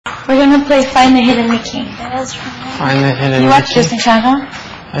We're gonna play Find the Hidden Mickey. Find the Hidden Mickey? You watch Disney Channel?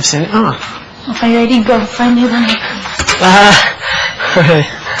 I've seen it. Oh. Okay, ready? Go. Find the Hidden Mickey. Okay.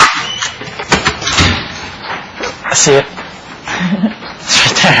 I see it. It's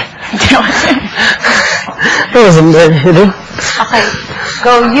right there. It wasn't very hidden. Okay.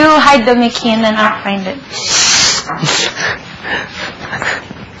 Go. You hide the Mickey and then I'll find it.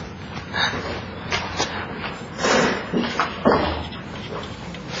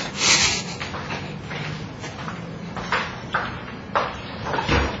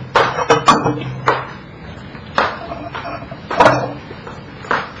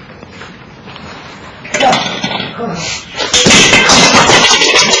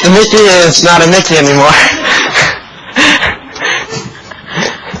 The Mickey is not a Mickey anymore.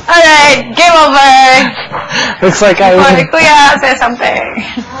 Alright, game over. Looks like I win. Kuya, say something.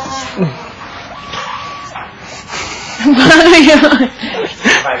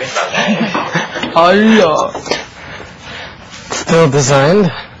 Still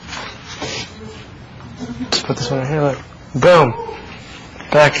designed. Just put this one right here, look. Boom.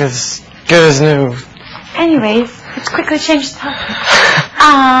 Back as good as new. Anyways, let's quickly change the topic.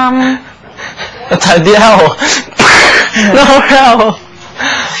 That's the owl. No owl.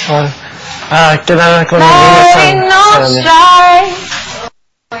 Can I no strife.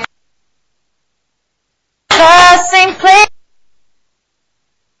 Cussing place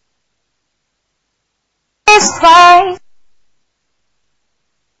twice.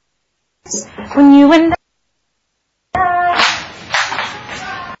 When you and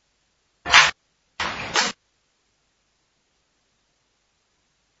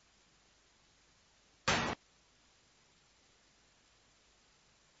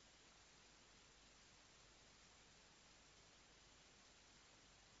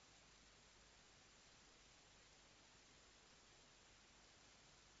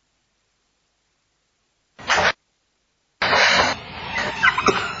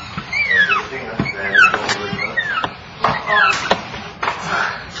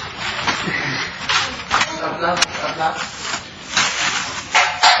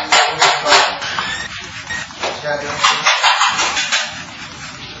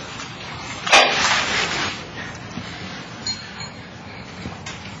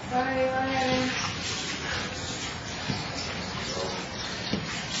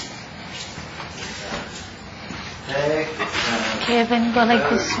Okay, then go like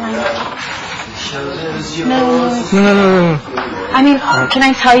this one. No. I mean, can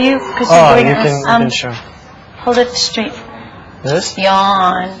I tell you? Because you're doing you can show. Hold it straight. This?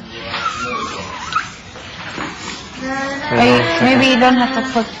 Yawn. Maybe you don't have to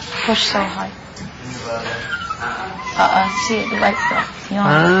push so hard. See the right there.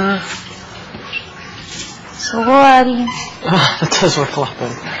 Yawn. Sorry. That does work a lot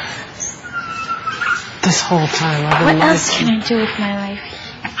better. This whole time I've been What else can I do with my life?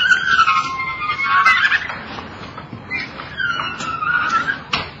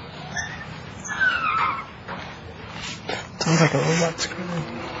 Sounds like a robot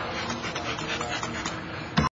screaming.